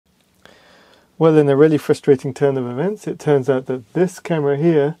Well, in a really frustrating turn of events, it turns out that this camera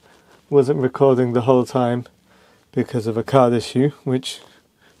here wasn't recording the whole time because of a card issue, which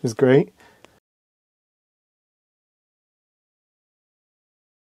is great.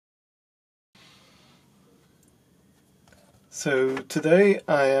 So today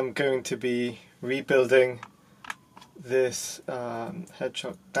I am going to be rebuilding this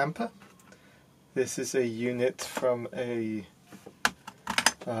Headshok Damper. This is a unit from a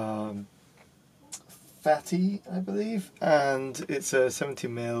Fatty, I believe, and it's a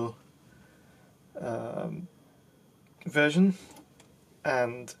 70mm version,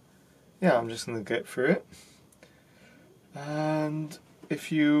 and yeah, I'm just going to get through it. And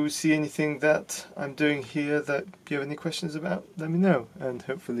if you see anything that I'm doing here that you have any questions about, let me know, and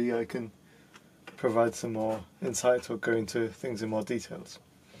hopefully I can provide some more insight or go into things in more details.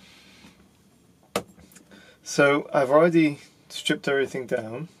 So I've already stripped everything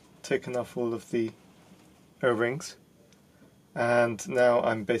down, taken off all of the O-rings, and now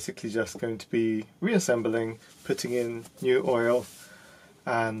I'm basically just going to be reassembling, putting in new oil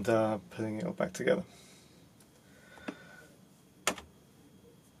and putting it all back together.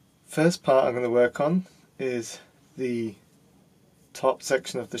 First part I'm going to work on is the top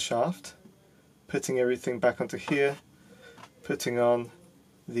section of the shaft, putting everything back onto here, putting on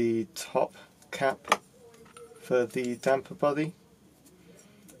the top cap for the damper body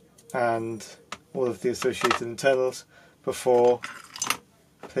and all of the associated internals before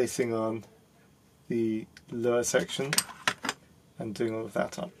placing on the lower section and doing all of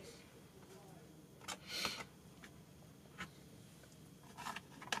that on.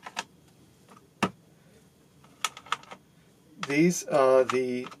 These are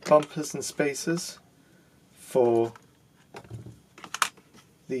the bumpers and spacers for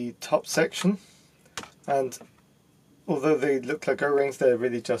the top section, and although they look like O-rings, they're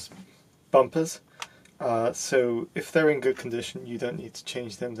really just bumpers. So if they're in good condition, you don't need to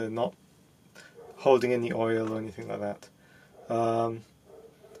change them. They're not holding any oil or anything like that.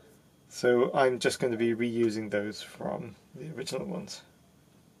 So I'm just going to be reusing those from the original ones.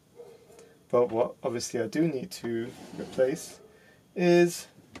 But what obviously I do need to replace is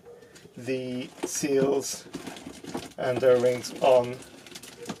the seals and O-rings on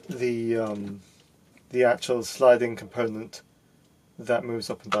the actual sliding component that moves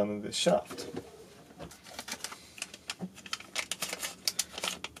up and down in this shaft.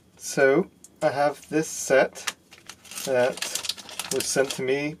 So I have this set that was sent to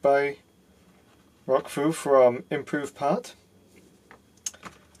me by Rockfu from Improved Part,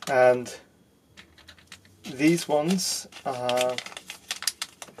 and these ones are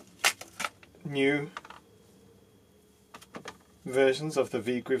new versions of the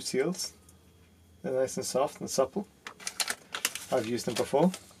V-groove seals. They're nice and soft and supple. I've used them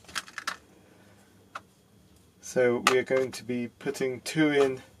before. So we are going to be putting two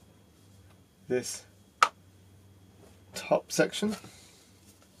in this top section.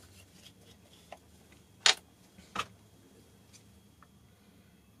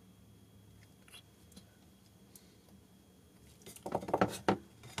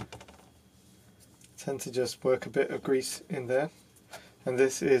 Tend to just work a bit of grease in there, and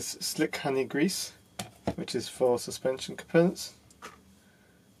this is Slick Honey grease, which is for suspension components.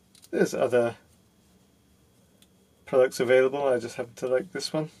 There's other products available, I just happen to like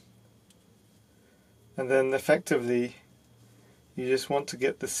this one. And then effectively you just want to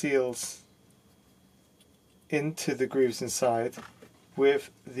get the seals into the grooves inside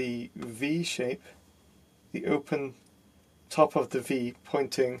with the V shape, the open top of the V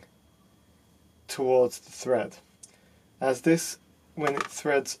pointing towards the thread. As this, when it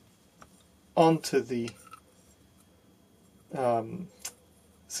threads onto the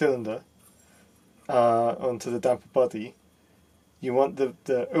cylinder, onto the damper body, you want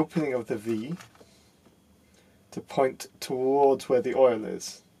the opening of the V to point towards where the oil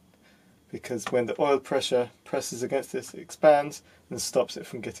is, because when the oil pressure presses against this, it expands and stops it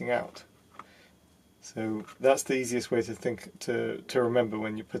from getting out. So that's the easiest way to remember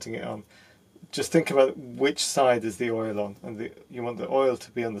when you're putting it on. Just think about which side is the oil on, and you want the oil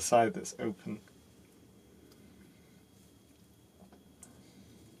to be on the side that's open.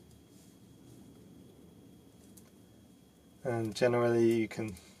 And generally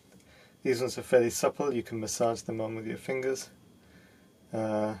these ones are fairly supple, you can massage them on with your fingers.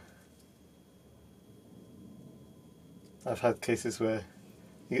 I've had cases where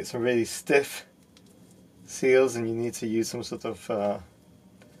you get some really stiff seals and you need to use some sort of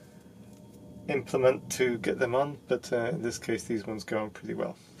implement to get them on, but in this case these ones go on pretty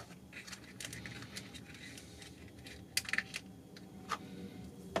well.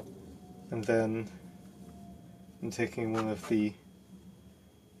 and then I'm taking one of the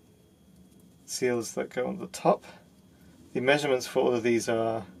seals that go on the top. The measurements for all of these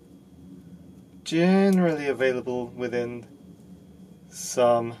are generally available within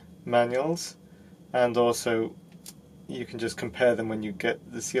some manuals, and also you can just compare them when you get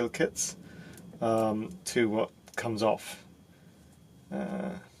the seal kits to what comes off.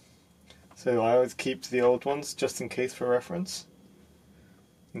 So I always keep the old ones just in case for reference,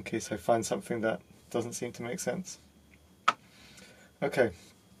 in case I find something that doesn't seem to make sense. Okay,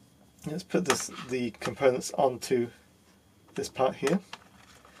 let's put the components onto this part here.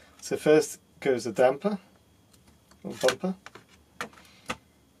 So first goes a damper, or bumper.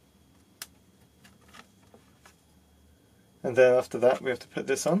 And then after that we have to put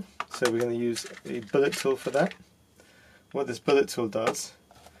this on. So we're going to use a bullet tool for that. What this bullet tool does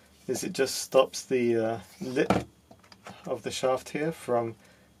is it just stops the lip of the shaft here from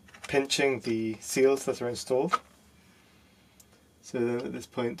pinching the seals that are installed. So then at this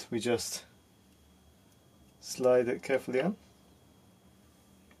point we just slide it carefully on.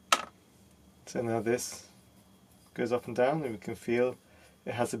 So now this goes up and down, and we can feel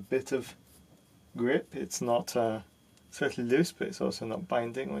it has a bit of grip. It's not certainly loose, but it's also not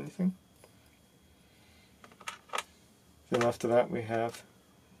binding or anything. Then after that we have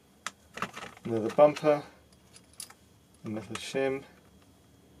another bumper, a metal shim,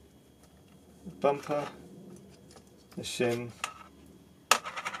 a bumper, a shim,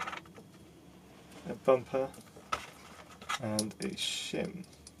 a bumper, and a shim.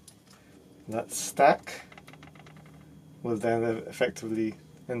 That stack will then effectively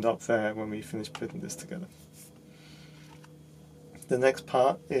end up there when we finish putting this together. The next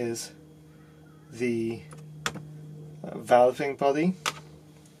part is the valving body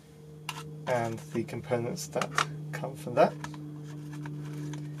and the components that come from that.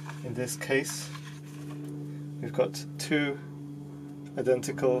 In this case we've got two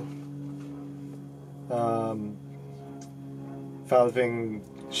identical valving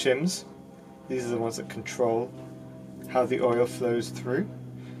shims. These are the ones that control how the oil flows through.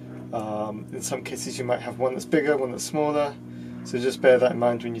 In some cases you might have one that's bigger, one that's smaller, so just bear that in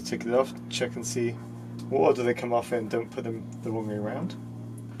mind when you take it off. Check and see what order they come off in, don't put them the wrong way around.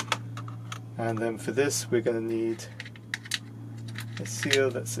 And then for this we're going to need a seal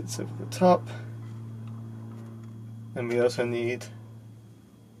that sits over the top, and we also need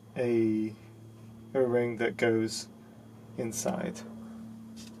a O-ring that goes inside.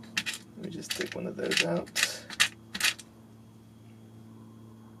 Let me just take one of those out.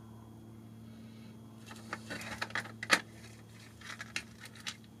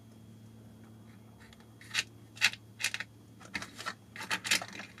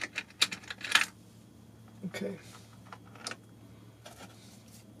 Okay.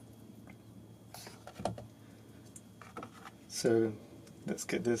 So let's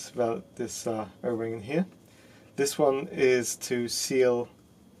get this O-ring in here. This one is to seal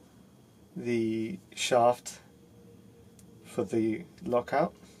the shaft for the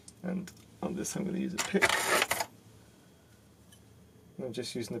lockout, and on this I'm going to use a pick. I'm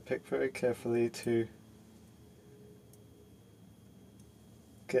just using the pick very carefully to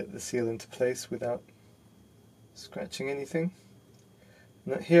get the seal into place without scratching anything.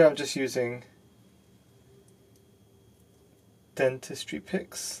 And here I'm just using dentistry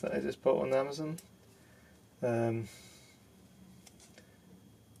picks that I just bought on Amazon.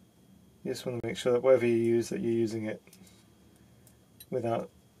 You just want to make sure that whatever you use, that you're using it without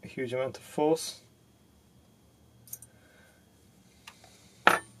a huge amount of force.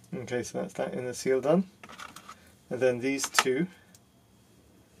 Okay, so that's that inner seal done. And then these two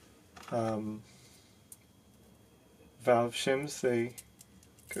valve shims, they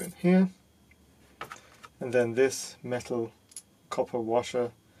go in here. And then this metal copper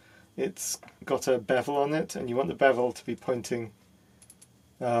washer, it's got a bevel on it, and you want the bevel to be pointing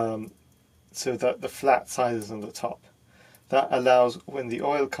so that the flat side is on the top. That allows, when the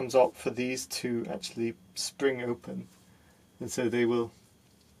oil comes up, for these to actually spring open, and so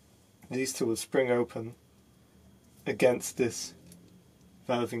these two will spring open against this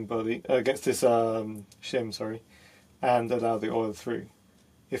valving body, against this shim, sorry, and allow the oil through.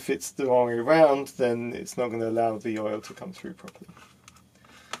 If it's the wrong way around, then it's not going to allow the oil to come through properly.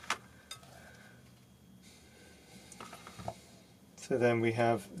 So then we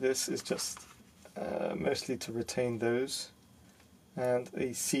have, this is just mostly to retain those, and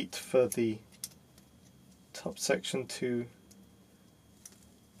a seat for the top section to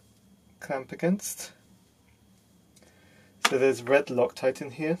clamp against. So there's red Loctite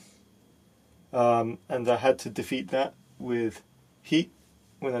in here, and I had to defeat that with heat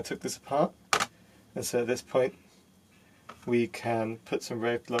when I took this apart, and so at this point we can put some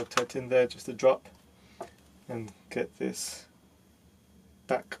raved Loctite in there, just a drop, and get this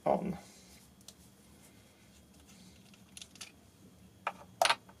back on.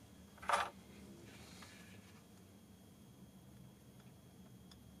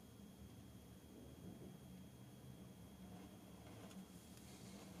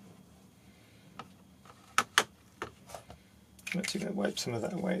 I'm actually going to wipe some of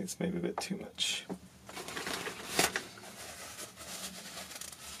that away, it's maybe a bit too much.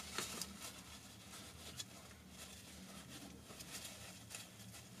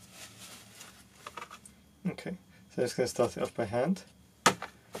 Okay, so I'm just going to start it off by hand. I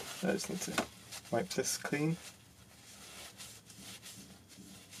just need to wipe this clean.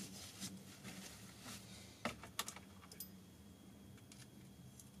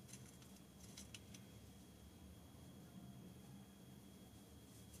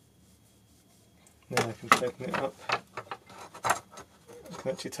 Then I can tighten it up. I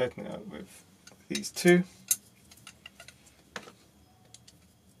can actually tighten it up with these two.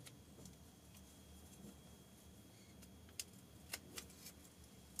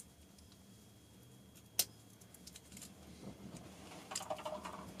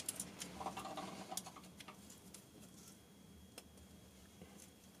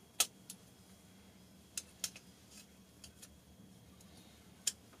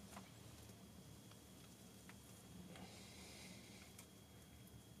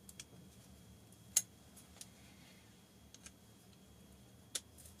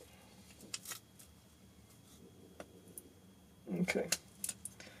 Okay,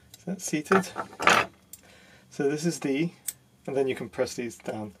 so that's seated. So this is the, and then you can press these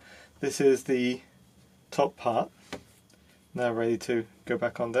down. This is the top part, now ready to go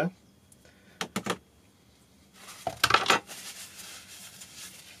back on there.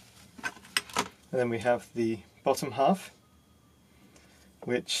 And then we have the bottom half,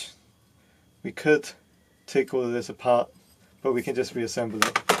 which we could take all of this apart, but we can just reassemble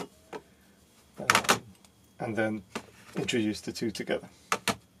it and then introduce the two together.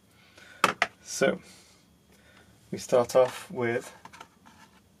 So we start off with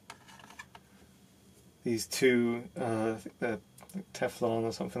these two, I think they're like Teflon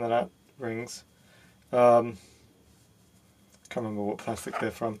or something like that, rings. Can't remember what plastic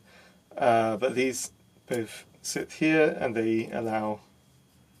they're from, but these both sit here and they allow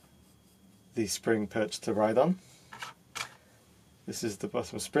the spring perch to ride on. This is the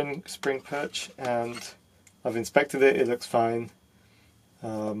bottom spring perch, and I've inspected it, it looks fine.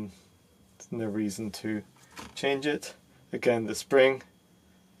 There's no reason to change it. Again, the spring,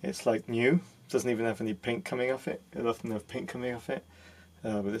 it's like new, doesn't even have any paint coming off it. It doesn't have paint coming off it,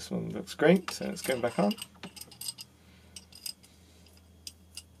 but this one looks great, so it's going back on.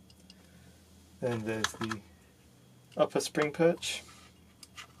 Then there's the upper spring perch.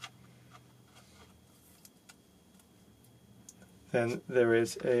 Then there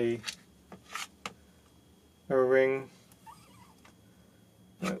is a ring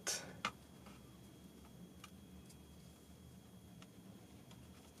that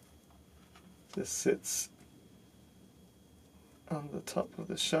just sits on the top of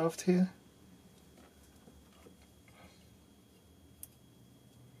the shaft here.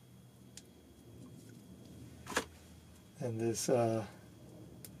 And there's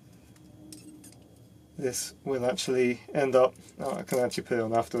this will actually end up, oh, I can actually put it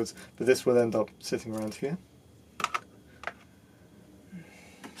on afterwards, but this will end up sitting around here.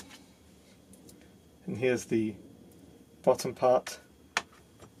 And here's the bottom part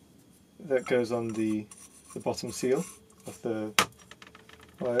that goes on the bottom seal of the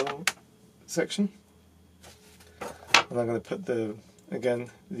oil section. And I'm going to put again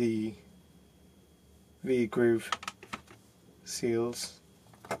the V-groove seals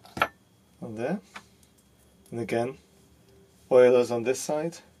on there. And again, oilers on this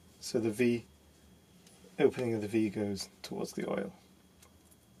side, so the V, opening of the V goes towards the oil.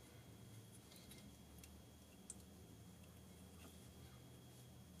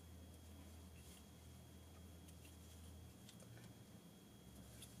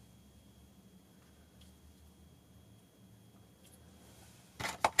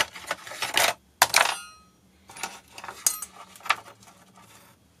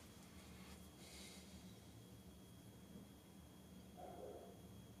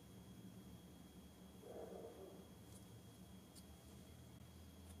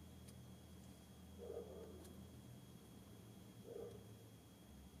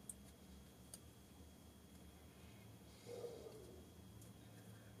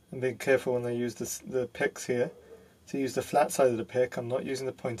 And being careful when I use the picks here to use the flat side of the pick. I'm not using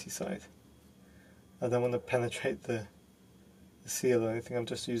the pointy side. I don't want to penetrate the seal or anything. I'm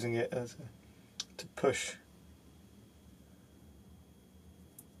just using it as to push.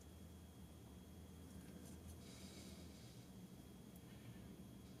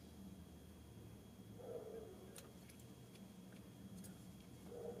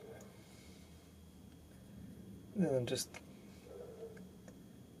 Then I'm just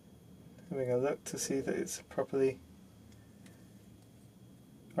having a look to see that it's properly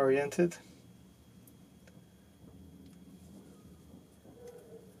oriented.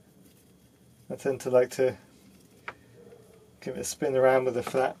 I tend to like to give it a spin around with a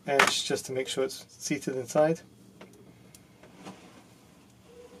flat edge just to make sure it's seated inside.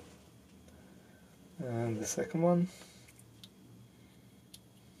 And the second one.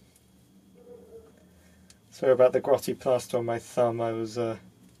 Sorry about the grotty plaster on my thumb. I was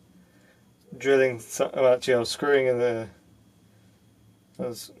drilling, actually I was screwing in I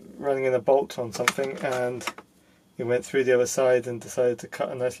was running in a bolt on something and it went through the other side and decided to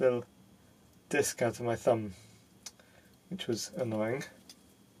cut a nice little disc out of my thumb, which was annoying.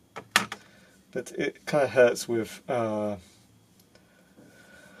 But it kind of hurts with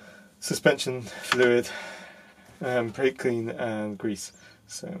suspension fluid, brake clean and grease,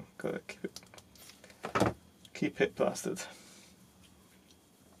 so gotta keep it plastered.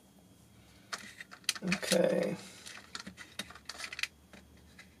 Okay.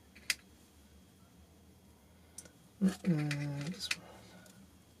 This one.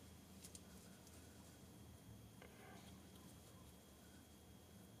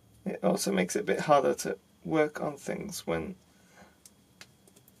 It also makes it a bit harder to work on things when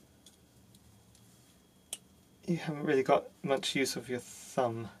you haven't really got much use of your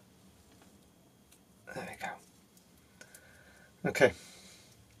thumb. There we go. Okay,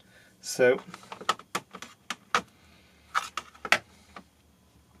 so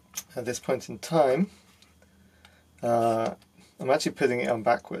at this point in time, I'm actually putting it on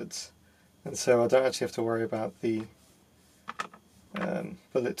backwards, and so I don't actually have to worry about the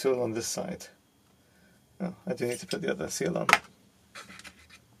bullet tool on this side. Oh, I do need to put the other seal on.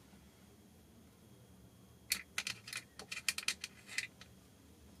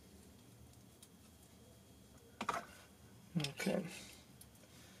 Okay,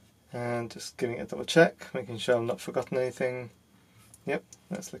 and just giving it a double check, making sure I've not forgotten anything. Yep,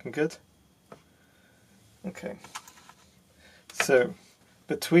 that's looking good. Okay, so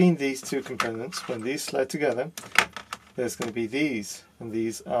between these two components, when these slide together, there's going to be these, and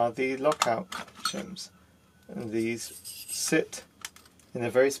these are the lockout shims, and these sit in a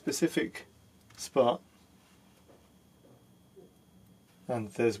very specific spot, and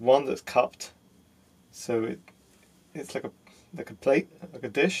there's one that's cupped, so it's like a plate, like a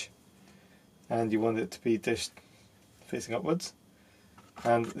dish, and you want it to be dished facing upwards.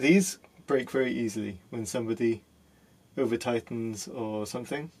 And these break very easily when somebody over tightens or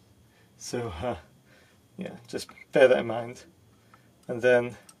something, so yeah, just bear that in mind. And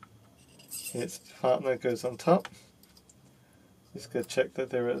then its partner goes on top. Just going to check that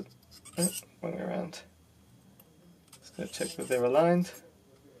they're one way around. Just going to check that they're aligned.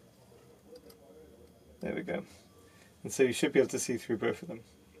 There we go. And so you should be able to see through both of them.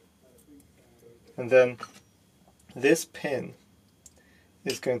 And then this pin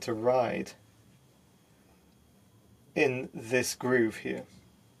is going to ride in this groove here.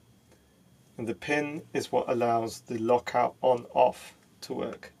 And the pin is what allows the lockout on-off to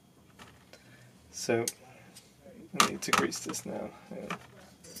work. So I need to grease this now.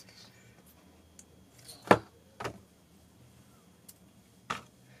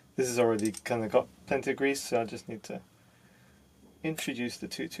 This has already kind of got plenty of grease, so I just need to introduce the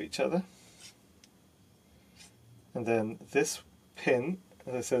two to each other. And then this pin,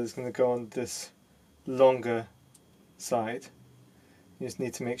 as I said, is going to go on this longer side. You just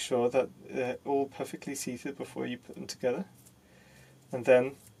need to make sure that they're all perfectly seated before you put them together. And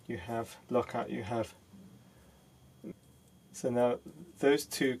then you have lockout, you have... So now those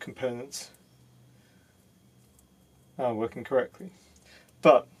two components are working correctly.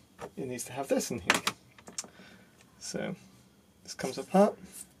 But it needs to have this in here. So this comes apart.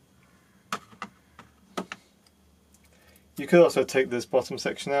 You could also take this bottom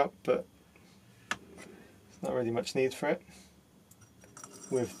section out, but there's not really much need for it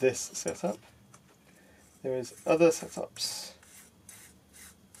with this setup. There is other setups.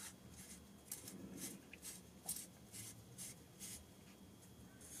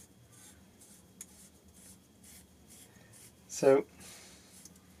 So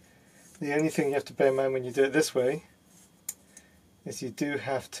the only thing you have to bear in mind when you do it this way is you do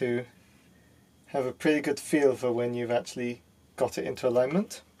have to have a pretty good feel for when you've actually got it into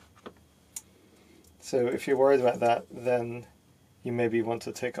alignment. So if you're worried about that, then you maybe want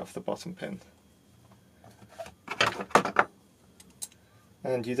to take off the bottom pin.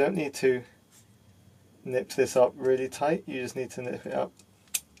 And you don't need to nip this up really tight, you just need to nip it up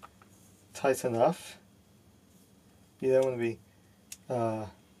tight enough. You don't want to be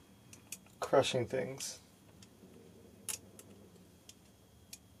crushing things.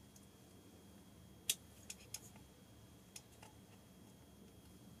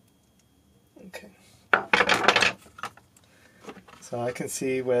 Okay. So I can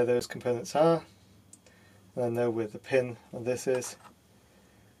see where those components are, and I know where the pin on this is.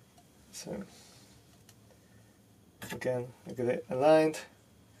 So again, I get it aligned,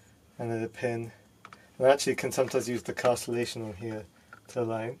 and then the pin. I actually can sometimes use the castellation on here to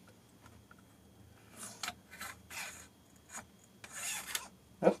align.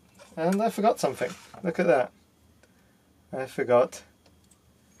 Oh, and I forgot something. Look at that. I forgot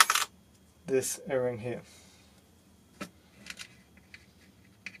this O-ring here.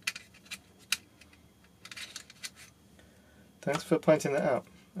 Thanks for pointing that out.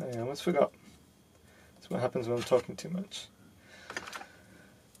 I almost forgot. That's what happens when I'm talking too much.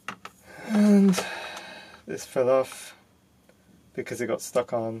 And this fell off because it got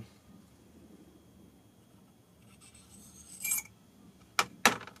stuck on.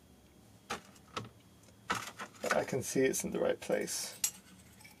 But I can see it's in the right place.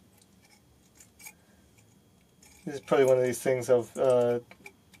 This is probably one of these things of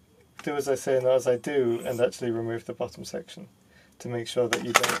do as I say, not as I do, and actually remove the bottom section to make sure that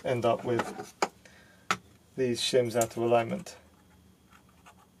you don't end up with these shims out of alignment.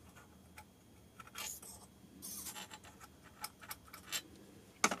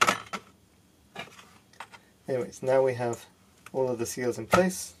 Anyways, now we have all of the seals in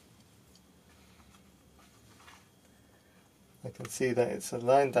place. I can see that it's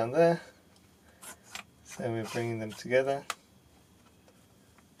aligned down there, so we're bringing them together.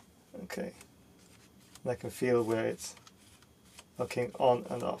 Okay, and I can feel where it's looking on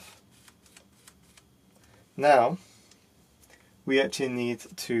and off. Now, we actually need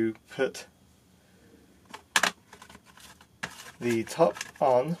to put the top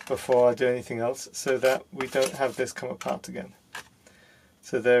on before I do anything else, so that we don't have this come apart again.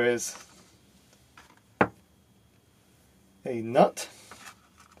 So there is a nut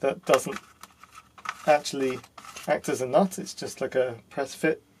that doesn't actually act as a nut, it's just like a press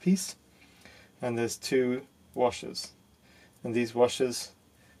fit piece, and there's two washers, and these washers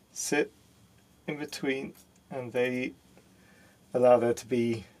sit in between and they allow there to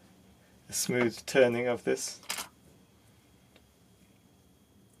be a smooth turning of this,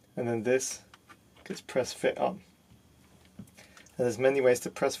 and then this gets press fit on. And there's many ways to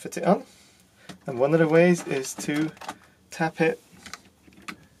press fit it on, and one of the ways is to tap it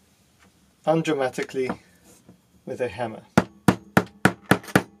undramatically with a hammer.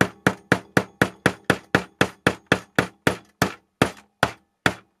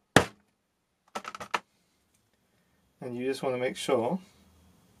 And you just want to make sure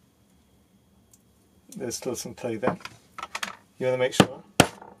there's still some play there. You want to make sure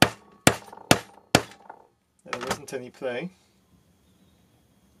that there isn't any play.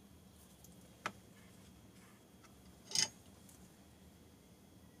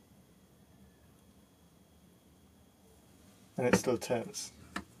 And it still turns.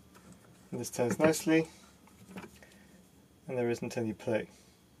 And this turns nicely, and there isn't any play.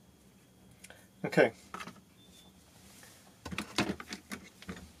 Okay.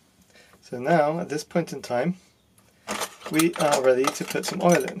 So now, at this point in time, we are ready to put some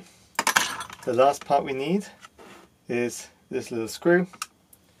oil in. The last part we need is this little screw.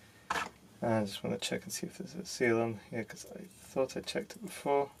 And I just want to check and see if there's a seal on here, because I thought I checked it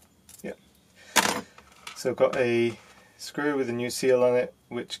before. Yeah. So I've got a screw with a new seal on it,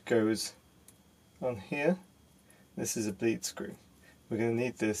 which goes on here. This is a bleed screw. We're going to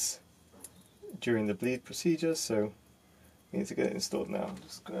need this during the bleed procedure, so we need to get it installed now. I'll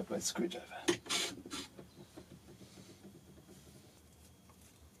just grab my screwdriver.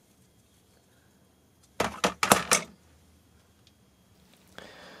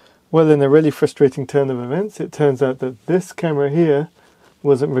 Well, in a really frustrating turn of events, it turns out that this camera here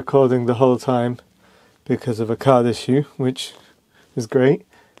wasn't recording the whole time because of a card issue, which is great.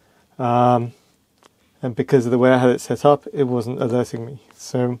 And because of the way I had it set up, it wasn't alerting me.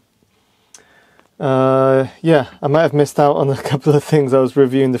 So yeah, I might have missed out on a couple of things. I was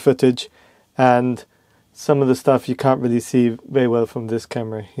reviewing the footage, and some of the stuff you can't really see very well from this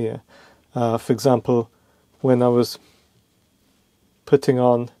camera here. For example, when I was putting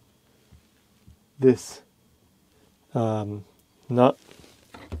on this nut,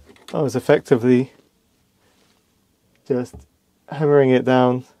 I was effectively just hammering it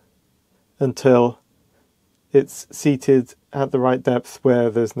down until it's seated at the right depth where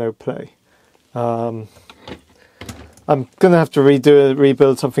there's no play. I'm going to have to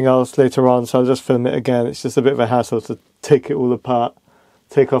rebuild something else later on, so I'll just film it again. It's just a bit of a hassle to take it all apart,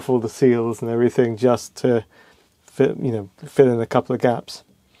 take off all the seals and everything just to fill in a couple of gaps.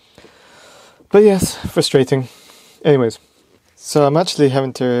 But yes, frustrating. Anyways, so I'm actually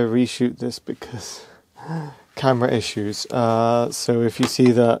having to reshoot this because camera issues. So if you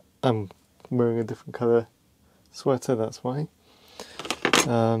see that I'm wearing a different colour sweater, that's why.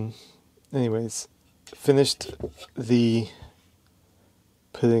 Anyways, finished the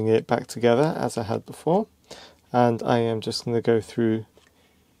putting it back together as I had before, and I am just going to go through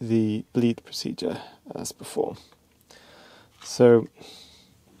the bleed procedure as before. So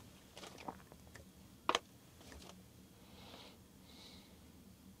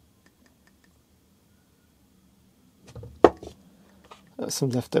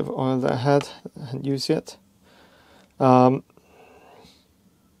some leftover oil that I hadn't used yet.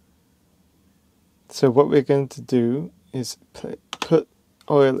 So what we're going to do is put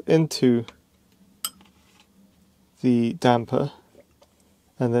oil into the damper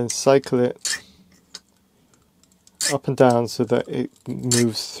and then cycle it up and down so that it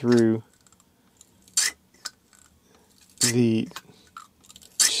moves through the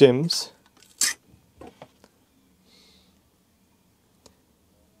shims.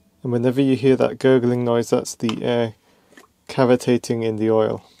 And whenever you hear that gurgling noise, that's the air cavitating in the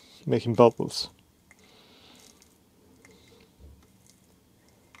oil, making bubbles.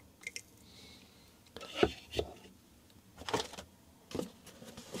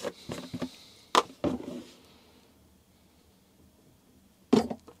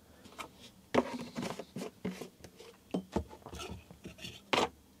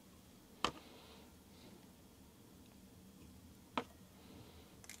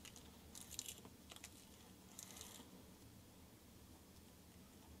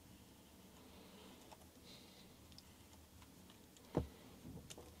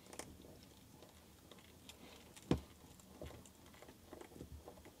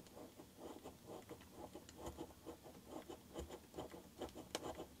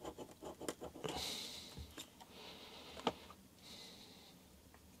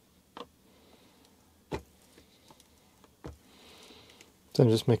 So I'm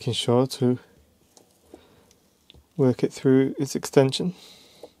just making sure to work it through its extension.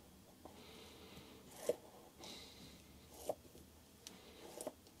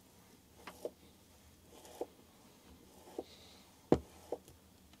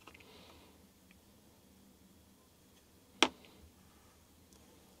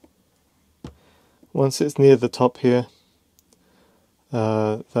 Once it's near the top here,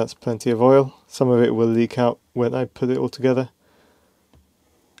 that's plenty of oil. Some of it will leak out when I put it all together,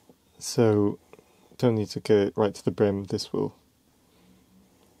 so don't need to get it right to the brim. This will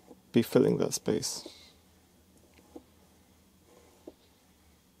be filling that space.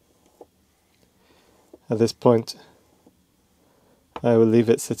 At this point, I will leave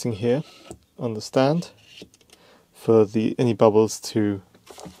it sitting here on the stand for any bubbles to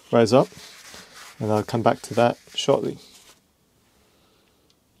rise up, and I'll come back to that shortly.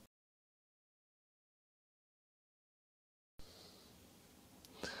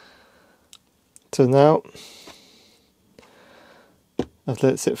 So now I've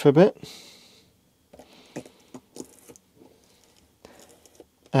let it sit for a bit,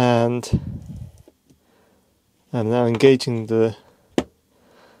 and I'm now engaging the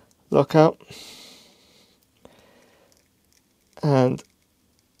lockout and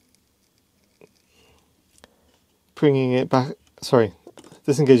bringing it back,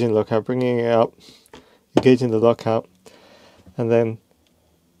 disengaging the lockout, bringing it up, engaging the lockout, and then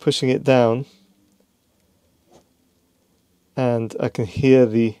pushing it down, and I can hear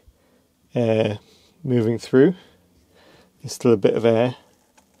the air moving through. There's still a bit of air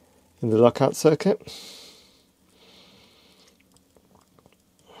in the lockout circuit.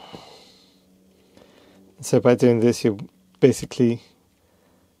 So by doing this, you're basically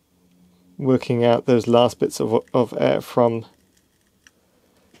working out those last bits of air from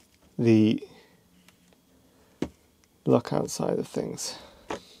the lockout side of things.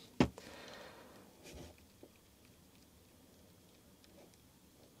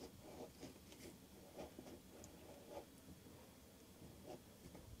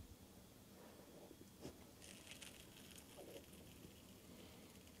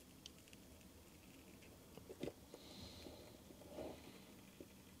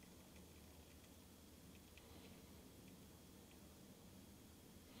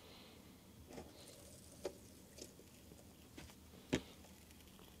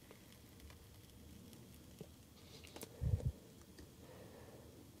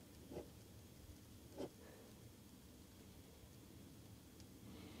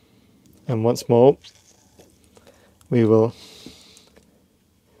 And once more, we will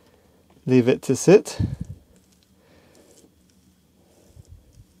leave it to sit.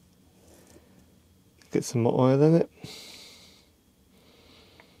 Get some more oil in it.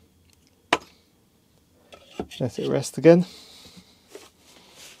 Let it rest again.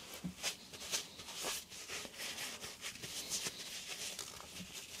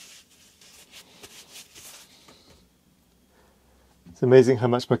 It's amazing how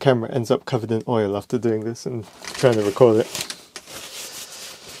much my camera ends up covered in oil after doing this and trying to record it.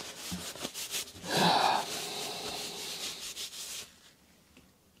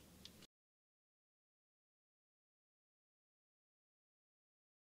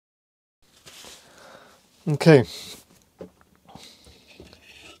 Okay,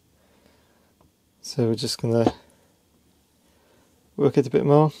 so we're just going to work it a bit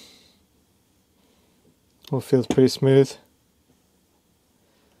more. All feels pretty smooth.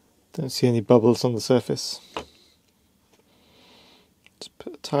 Don't see any bubbles on the surface. Just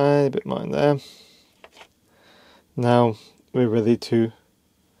put a tiny bit more in there. Now we're ready to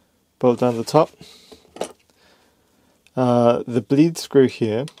bolt down the top. The bleed screw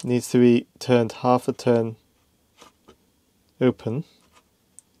here needs to be turned half a turn open,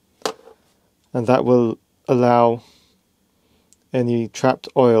 and that will allow any trapped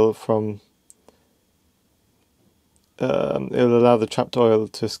oil from it'll allow the trapped oil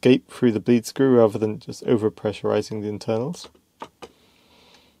to escape through the bleed screw rather than just over pressurizing the internals.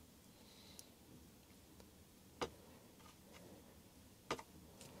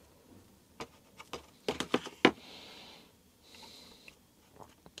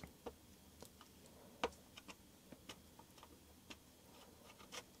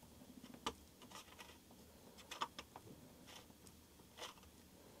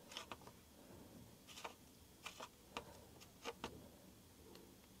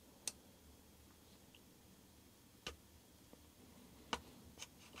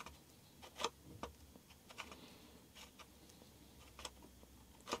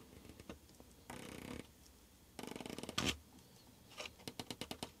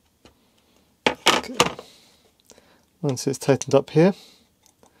 Okay. Once it's tightened up here,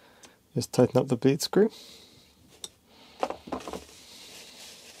 just tighten up the bleed screw.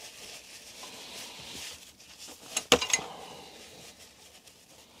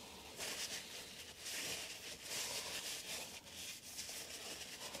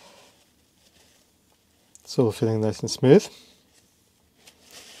 It's all feeling nice and smooth.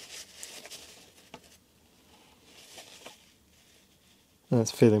 And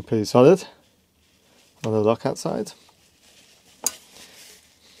it's feeling pretty solid on the lockout side.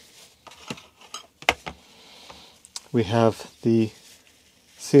 We have the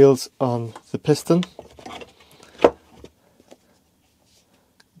seals on the piston.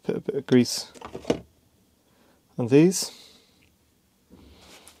 Put a bit of grease on these.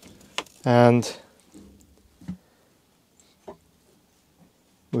 And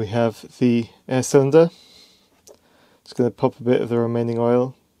we have the air cylinder. Just going to pop a bit of the remaining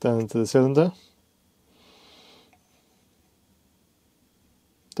oil down into the cylinder.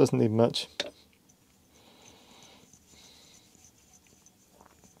 Doesn't need much.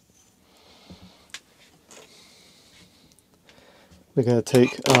 We're going to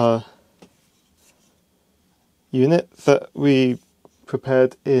take our unit that we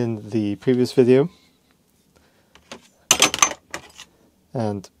prepared in the previous video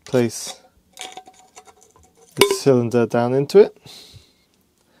and place the cylinder down into it.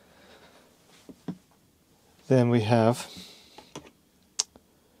 Then we have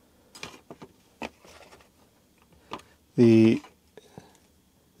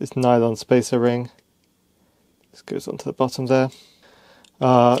this nylon spacer ring. This goes onto the bottom there.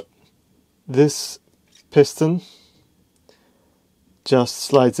 This piston just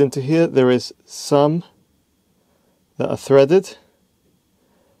slides into here. There is some that are threaded.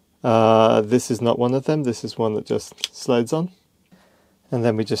 This is not one of them. This is one that just slides on. And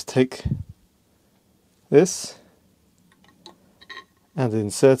then we just take this and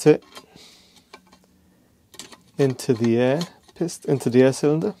insert it into the air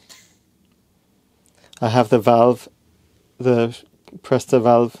cylinder. I have the valve, the Presta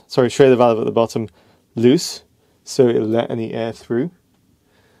valve, Schrader valve at the bottom loose, so it'll let any air through.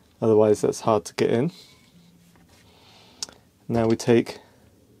 Otherwise that's hard to get in. Now we take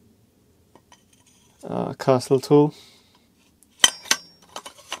our castle tool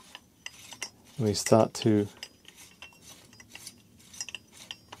and we start to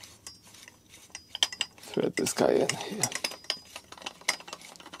thread this guy in here.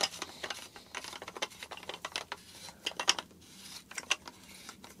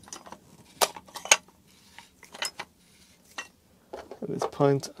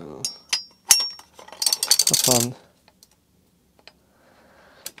 point, I'll hop on.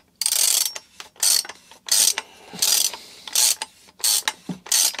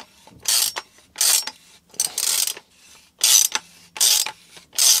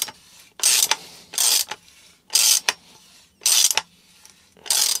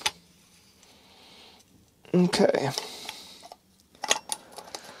 Okay.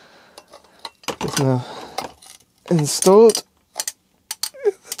 It's now installed.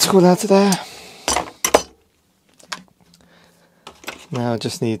 Get the tool out of there. Now I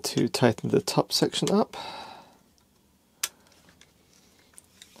just need to tighten the top section up.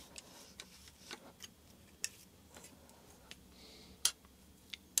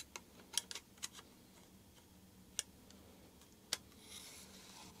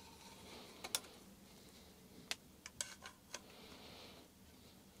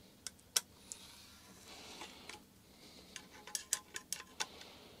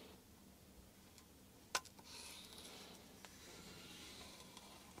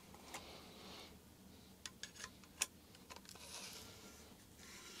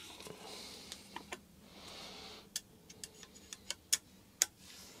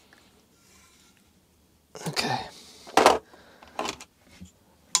 Okay.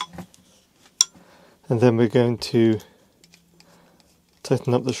 And then we're going to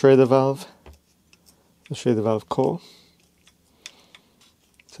tighten up the Schrader valve core,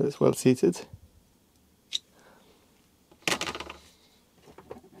 so it's well seated.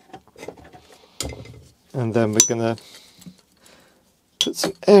 And then we're going to put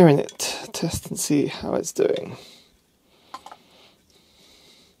some air in it, test and see how it's doing.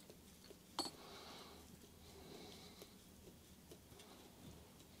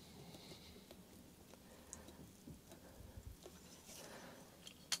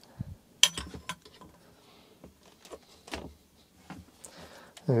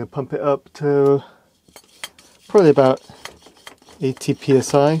 I'm going to pump it up to probably about 80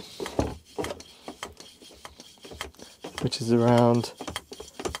 psi, which is around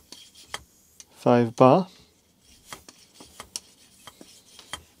 5 bar.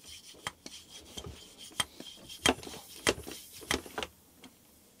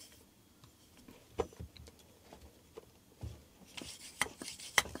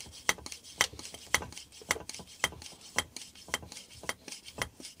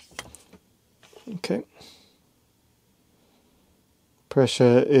 Okay.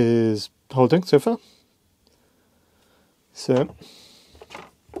 Pressure is holding so far. So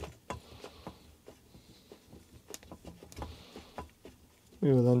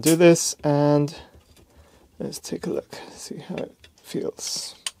we will undo this and let's take a look, see how it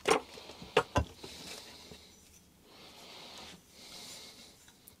feels.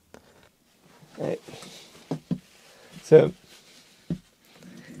 Right. So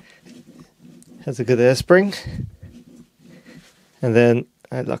has a good air spring, and then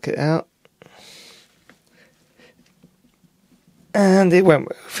I lock it out and it won't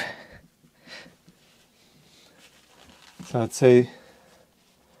move. So I'd say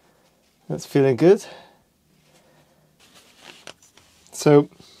that's feeling good. So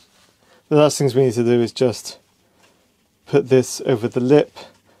the last things we need to do is just put this over the lip,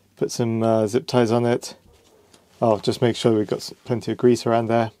 put some zip ties on it. I'll just make sure we've got plenty of grease around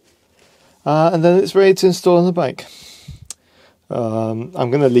there. And then it's ready to install on the bike. I'm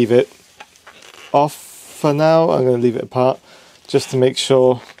going to leave it off for now. I'm going to leave it apart just to make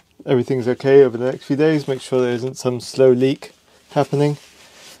sure everything's okay over the next few days. Make sure there isn't some slow leak happening.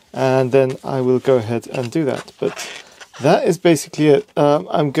 And then I will go ahead and do that. But that is basically it.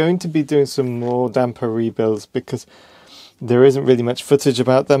 I'm going to be doing some more damper rebuilds because there isn't really much footage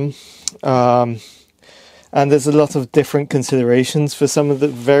about them. And there's a lot of different considerations for some of the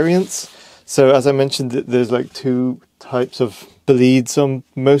variants. So as I mentioned, there's like 2 types of bleeds on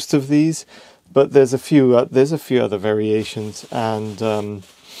most of these, but there's a few other variations and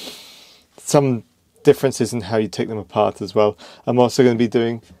some differences in how you take them apart as well. I'm also going to be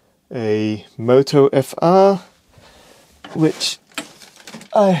doing a Moto FR, which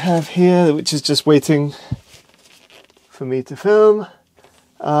I have here, which is just waiting for me to film.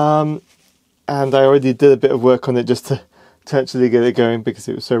 And I already did a bit of work on it just to actually get it going because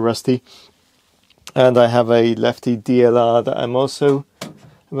it was so rusty. And I have a lefty DLR that I'm also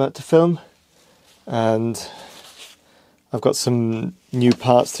about to film, and I've got some new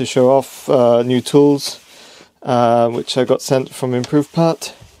parts to show off, new tools, which I got sent from Improved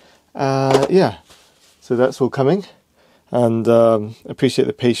Part. Yeah, so that's all coming, and appreciate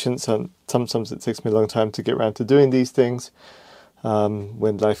the patience, and sometimes it takes me a long time to get around to doing these things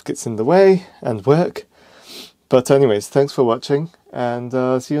when life gets in the way and work. But anyways, thanks for watching, and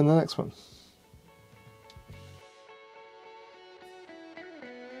see you in the next one.